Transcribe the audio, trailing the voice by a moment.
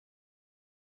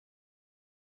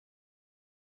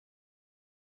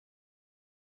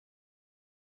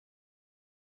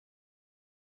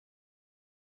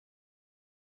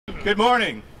Good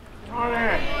morning.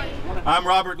 I'm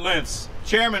Robert Lentz,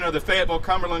 Chairman of the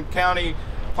Fayetteville-Cumberland County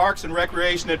Parks and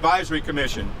Recreation Advisory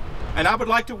Commission, and I would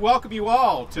like to welcome you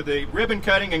all to the ribbon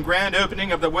cutting and grand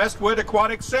opening of the Westover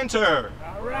Aquatic Center.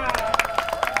 All right.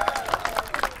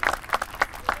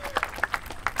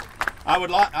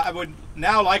 I would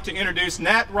now like to introduce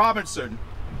Nat Robinson,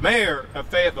 Mayor of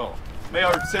Fayetteville, Mayor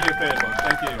of the City of Fayetteville.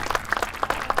 Thank you.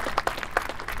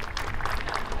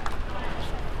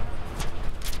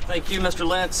 Thank you, Mr.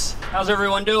 Lentz. How's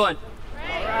everyone doing?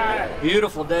 All right.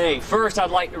 Beautiful day. First, I'd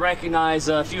like to recognize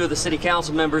a few of the City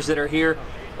Council members that are here.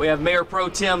 We have Mayor Pro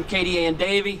Tem Katie Ann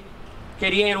Davey.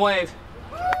 Katie Ann, wave.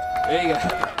 There you go.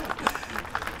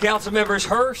 Council members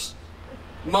Hurst,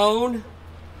 Moan,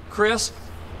 Crisp.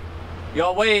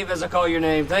 Y'all wave as I call your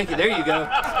name. Thank you. There you go.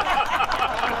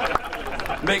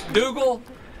 McDougal,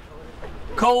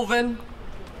 Colvin,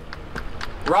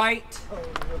 Wright,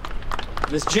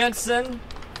 Ms. Jensen,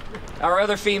 our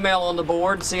other female on the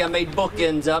board. See, I made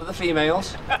bookends out of the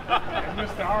females. And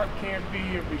Mr. Arp can't be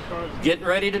here because... Getting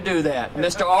ready to do that.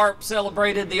 Mr. Arp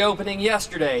celebrated the opening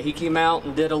yesterday. He came out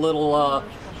and did a little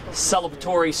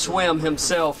celebratory swim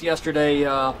himself yesterday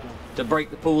to break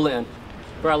the pool in.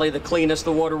 Probably the cleanest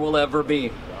the water will ever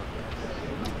be.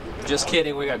 Just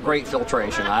kidding, we got great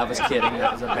filtration. I was kidding,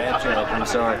 that was a bad joke, I'm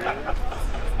sorry.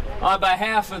 On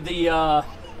behalf of the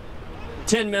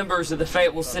 10 members of the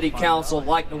Fayetteville City Council, I'd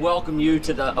like to welcome you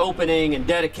to the opening and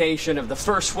dedication of the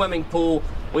first swimming pool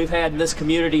we've had in this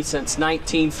community since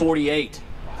 1948.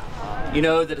 You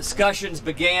know, the discussions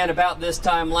began about this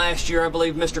time last year. I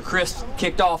believe Mr. Chris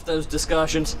kicked off those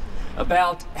discussions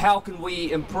about how can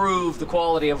we improve the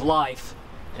quality of life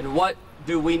and what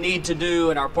do we need to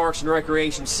do in our parks and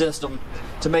recreation system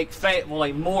to make Fayetteville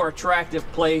a more attractive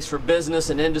place for business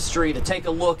and industry to take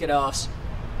a look at us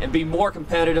and be more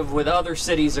competitive with other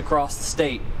cities across the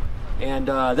state. And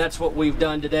that's what we've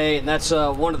done today, and that's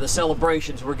one of the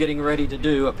celebrations we're getting ready to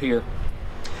do up here.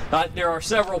 There are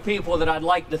several people that I'd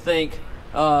like to thank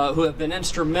who have been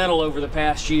instrumental over the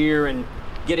past year in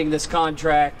getting this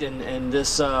contract and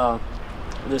this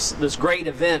great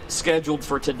event scheduled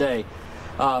for today.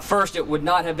 First, it would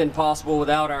not have been possible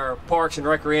without our Parks and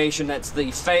Recreation. That's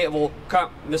the Fayetteville,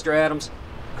 Mr. Adams,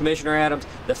 Commissioner Adams,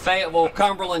 the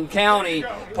Fayetteville-Cumberland County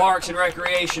Parks and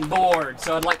Recreation Board.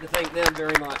 So I'd like to thank them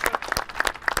very much.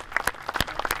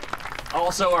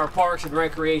 Also, our Parks and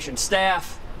Recreation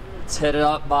staff. It's headed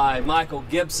up by Michael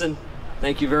Gibson.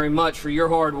 Thank you very much for your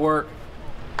hard work.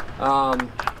 The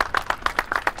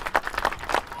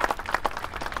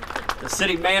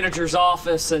city manager's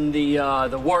office and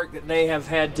the work that they have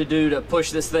had to do to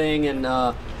push this thing in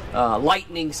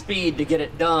lightning speed to get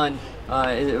it done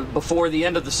before the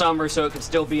end of the summer so it can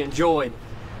still be enjoyed.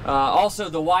 Also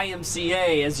the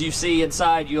YMCA, as you see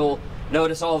inside, you'll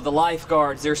notice all of the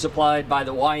lifeguards. They're supplied by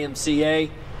the YMCA.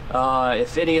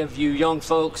 If any of you young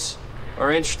folks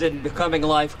are interested in becoming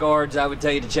lifeguards, I would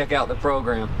tell you to check out the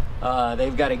program.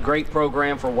 They've got a great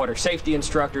program for water safety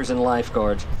instructors and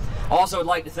lifeguards. Also, I'd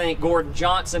like to thank Gordon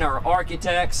Johnson, our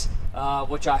architects,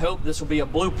 which I hope this will be a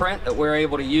blueprint that we're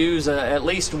able to use at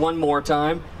least one more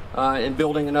time in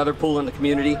building another pool in the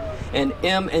community, and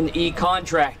M&E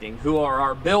Contracting, who are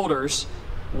our builders,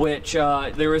 which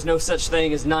there is no such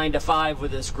thing as 9 to 5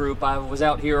 with this group. I was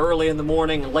out here early in the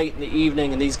morning and late in the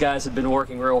evening, and these guys have been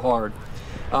working real hard.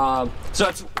 So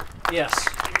it's, yes,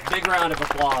 big round of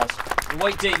applause. And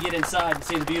wait till you get inside and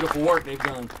see the beautiful work they've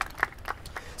done.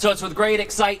 So it's with great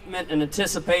excitement and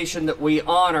anticipation that we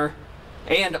honor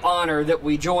that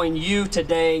we join you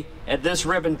today at this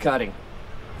ribbon cutting.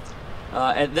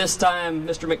 At this time,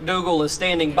 Mr. McDougal is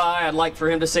standing by. I'd like for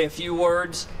him to say a few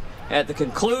words. At the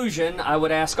conclusion, I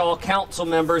would ask all council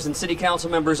members and city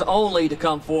council members only to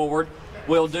come forward.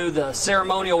 We'll do the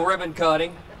ceremonial ribbon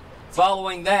cutting.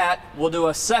 Following that, we'll do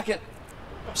a second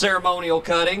ceremonial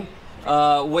cutting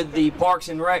with the Parks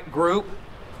and Rec group.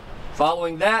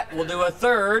 Following that, we'll do a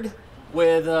third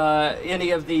with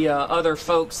any of the other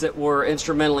folks that were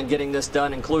instrumental in getting this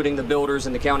done, including the builders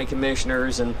and the county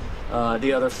commissioners and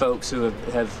the other folks who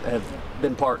have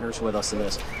been partners with us in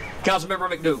this. Councilmember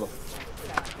McDougal.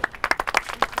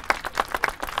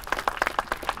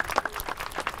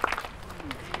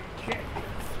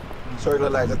 Certainly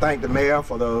like to thank the mayor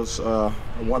for those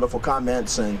wonderful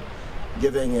comments and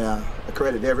giving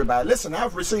credit to everybody. Listen,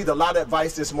 I've received a lot of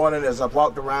advice this morning as I've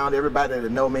walked around, everybody that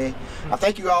know me. I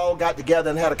think you all got together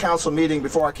and had a council meeting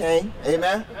before I came,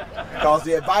 amen? Because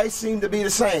the advice seemed to be the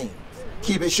same.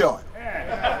 Keep it short.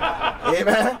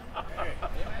 Amen?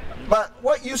 But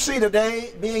what you see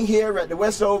today, being here at the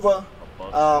Westover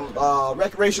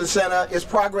Recreation Center, is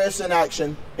progress in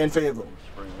action in Fayetteville.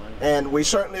 And we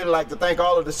certainly like to thank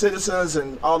all of the citizens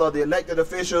and all of the elected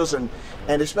officials and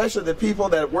especially the people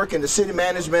that work in the city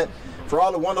management for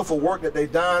all the wonderful work that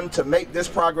they've done to make this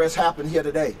progress happen here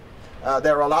today.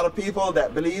 There are a lot of people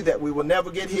that believe that we will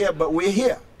never get here, but we're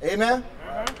here. Amen?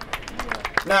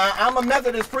 Now, I'm a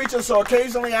Methodist preacher, so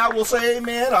occasionally I will say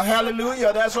amen or hallelujah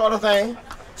or that sort of thing.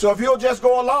 So if you'll just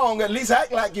go along, at least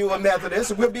act like you're a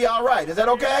Methodist, we'll be all right. Is that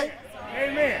okay?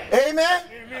 Amen. Amen?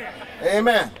 Amen.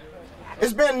 Amen.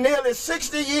 It's been nearly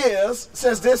 60 years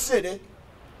since this city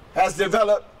has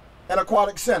developed an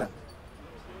aquatic center.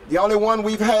 The only one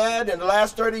we've had in the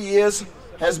last 30 years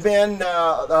has been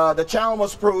the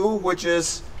Chalmers Pool, which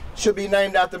should be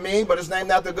named after me, but it's named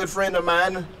after a good friend of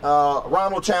mine,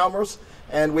 Ronald Chalmers.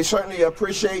 And we certainly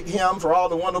appreciate him for all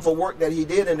the wonderful work that he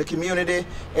did in the community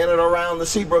in and around the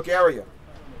Seabrook area.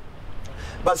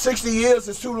 But 60 years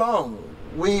is too long.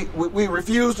 We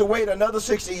refuse to wait another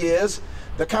 60 years.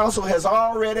 The council has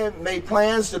already made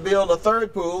plans to build a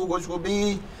third pool, which will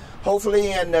be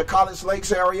hopefully in the College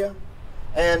Lakes area.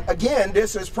 And again,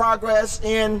 this is progress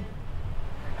in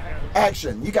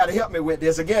action. You got to help me with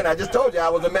this. Again, I just told you I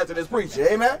was a Methodist preacher.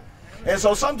 Amen? And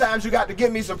so sometimes you got to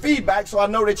give me some feedback so I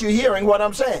know that you're hearing what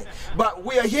I'm saying. But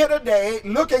we are here today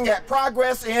looking at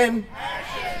progress in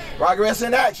action. Progress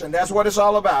in action. That's what it's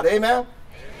all about. Amen?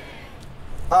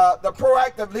 The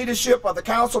proactive leadership of the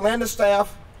council and the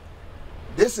staff,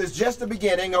 this is just the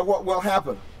beginning of what will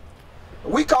happen.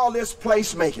 We call this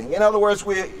placemaking. In other words,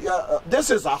 this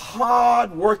is a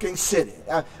hard-working city.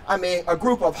 I mean, a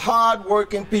group of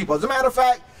hard-working people. As a matter of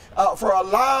fact, for a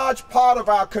large part of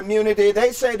our community,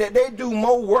 they say that they do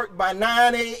more work by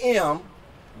 9 a.m.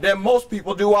 than most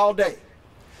people do all day.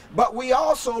 But we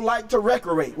also like to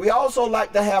recreate. We also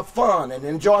like to have fun and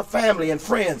enjoy family and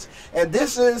friends. And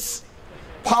this is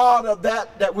part of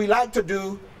that we like to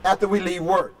do after we leave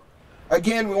work.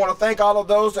 Again, we want to thank all of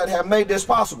those that have made this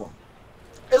possible.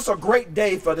 It's a great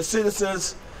day for the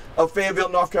citizens of Fayetteville,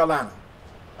 North Carolina.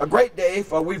 A great day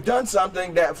for we've done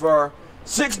something that for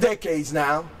 6 decades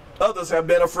now, others have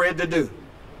been afraid to do.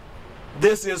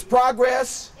 This is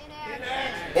progress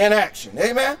in action.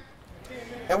 Amen?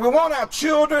 And we want our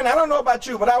children, I don't know about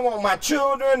you, but I want my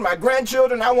children, my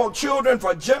grandchildren, I want children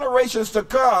for generations to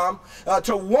come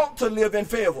to want to live in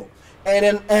Fayetteville.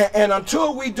 And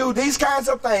until we do these kinds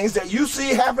of things that you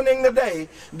see happening today,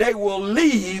 they will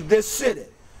leave this city.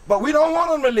 But we don't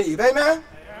want them to leave, amen?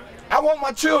 I want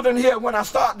my children here when I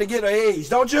start to get of age,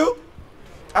 don't you?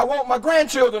 I want my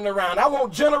grandchildren around. I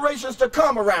want generations to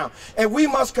come around. And we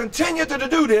must continue to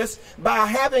do this by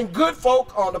having good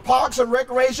folk on the Parks and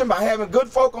Recreation, by having good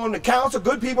folk on the council,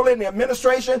 good people in the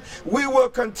administration. We will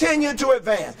continue to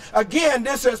advance. Again,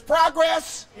 this is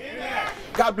progress.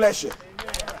 God bless you.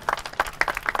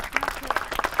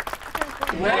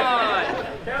 1,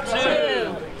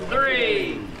 2,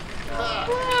 3.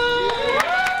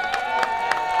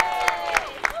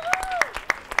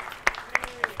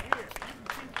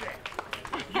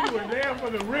 You were there for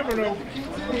the ribbon opening.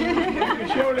 You can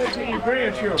show that to your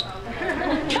grandchildren.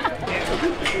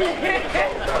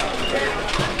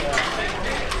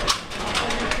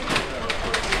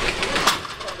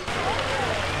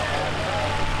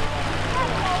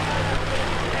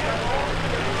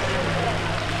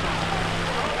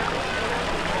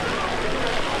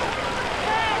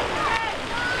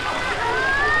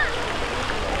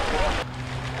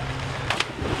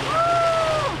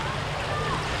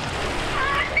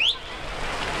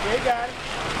 They got it.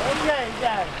 Okay,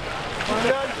 got it. Well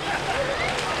done.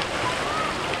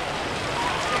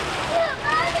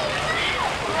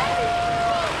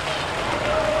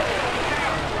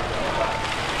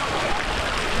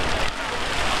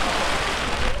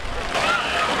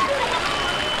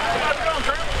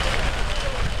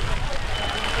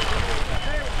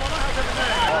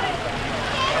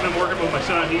 I've been working with my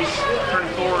son. He's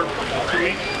turning 4 in 2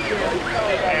 weeks,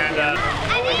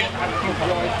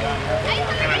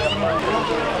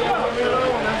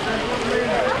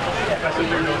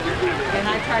 and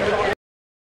I tried to get